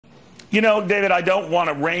You know, David, I don't want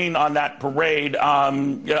to rain on that parade,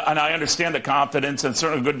 and I understand the confidence, and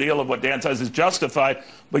certainly a good deal of what Dan says is justified.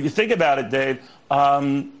 But you think about it, Dave,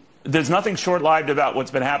 there's nothing short-lived about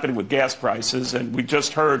what's been happening with gas prices, and we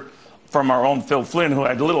just heard from our own Phil Flynn, who I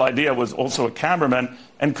had little idea was also a cameraman,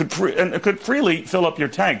 and could freely fill up your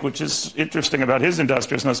tank, which is interesting about his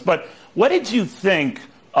industriousness. But what did you think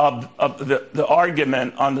of the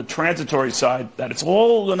argument on the transitory side that it's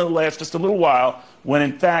all going to last just a little while, when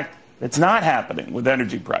in fact it's not happening with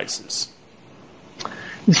energy prices?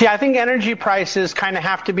 See, I think energy prices kind of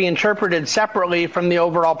have to be interpreted separately from the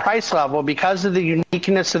overall price level because of the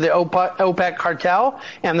uniqueness of the OPEC cartel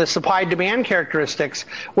and the supply-demand characteristics.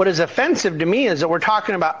 What is offensive to me is that we're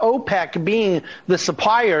talking about OPEC being the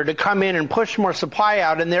supplier to come in and push more supply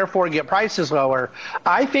out and therefore get prices lower.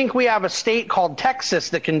 I think we have a state called Texas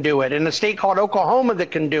that can do it and a state called Oklahoma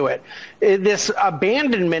that can do it. This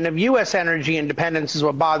abandonment of U.S. energy independence is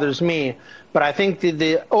what bothers me. But I think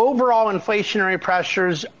the overall inflationary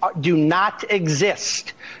pressures do not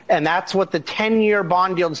exist. And that's what the 10-year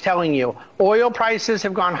bond yield's telling you. Oil prices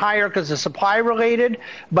have gone higher because of supply related.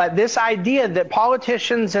 But this idea that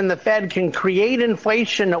politicians and the Fed can create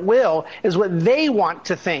inflation at will is what they want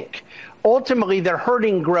to think. Ultimately, they're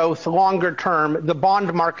hurting growth longer term. The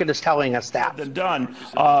bond market is telling us that. Done.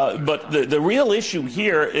 But the real issue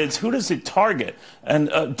here is, who does it target?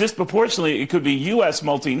 And disproportionately, it could be U.S.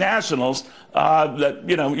 multinationals that,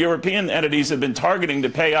 you know, European entities have been targeting to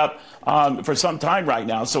pay up for some time right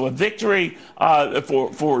now. So a victory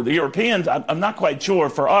for the Europeans, I'm not quite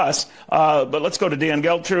sure for us. But let's go to Dan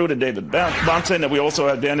Geltrude and David Bahnsen, and we also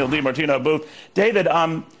have Daniel DiMartino booth. David,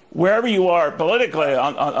 wherever you are politically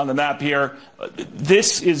on the map here,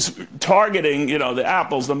 this is targeting, you know, the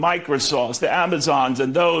Apples, the Microsofts, the Amazons,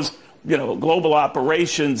 and those, you know, global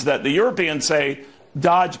operations that the Europeans say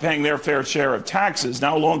dodge paying their fair share of taxes.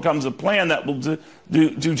 Now along comes a plan that will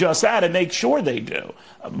do just that and make sure they do.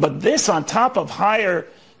 But this, on top of higher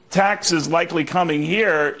taxes likely coming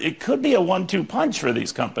here, it could be a 1-2 punch for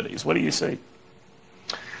these companies. What do you see?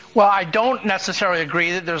 Well, I don't necessarily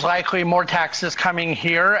agree that there's likely more taxes coming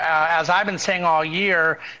here. As I've been saying all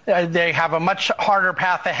year, they have a much harder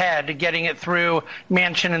path ahead to getting it through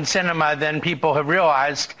Manchin and Sinema than people have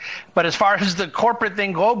realized. But as far as the corporate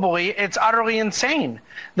thing globally, it's utterly insane.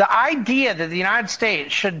 The idea that the United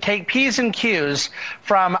States should take P's and Q's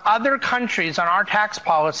from other countries on our tax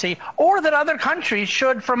policy, or that other countries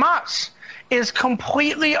should from us, is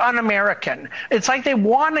completely un-American. It's like they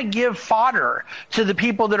want to give fodder to the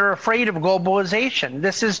people that are afraid of globalization.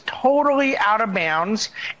 This is totally out of bounds,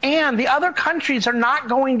 and the other countries are not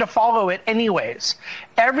going to follow it anyways.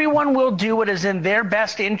 Everyone will do what is in their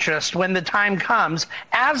best interest when the time comes,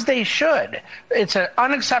 as they should. It's an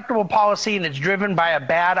unacceptable policy, and it's driven by a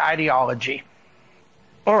bad ideology.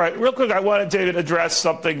 All right, real quick, I wanted David to address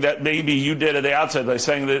something that maybe you did at the outset by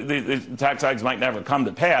saying that the tax hikes might never come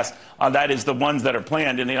to pass. That is the ones that are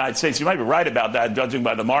planned in the United States. You might be right about that, judging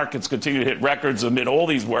by the markets continue to hit records amid all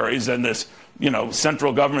these worries and this, you know,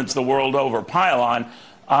 central governments the world over pile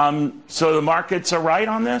on. So the markets are right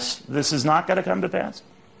on this? This is not going to come to pass?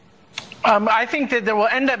 I think that there will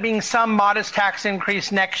end up being some modest tax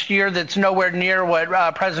increase next year that's nowhere near what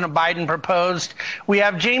President Biden proposed. We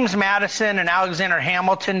have James Madison and Alexander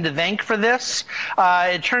Hamilton to thank for this.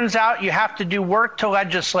 It turns out you have to do work to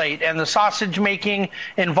legislate, and the sausage making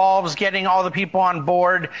involves getting all the people on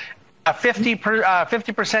board. A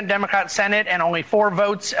 50% Democrat Senate and only 4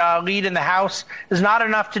 votes lead in the House is not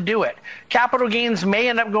enough to do it. Capital gains may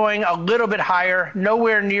end up going a little bit higher,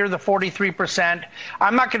 nowhere near the 43%.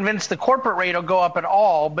 I'm not convinced the corporate rate will go up at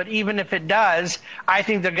all, but even if it does, I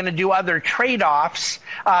think they're going to do other trade-offs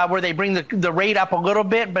where they bring the rate up a little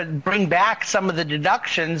bit, but bring back some of the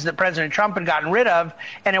deductions that President Trump had gotten rid of,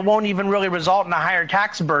 and it won't even really result in a higher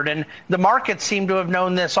tax burden. The markets seem to have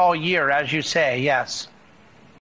known this all year, as you say, yes.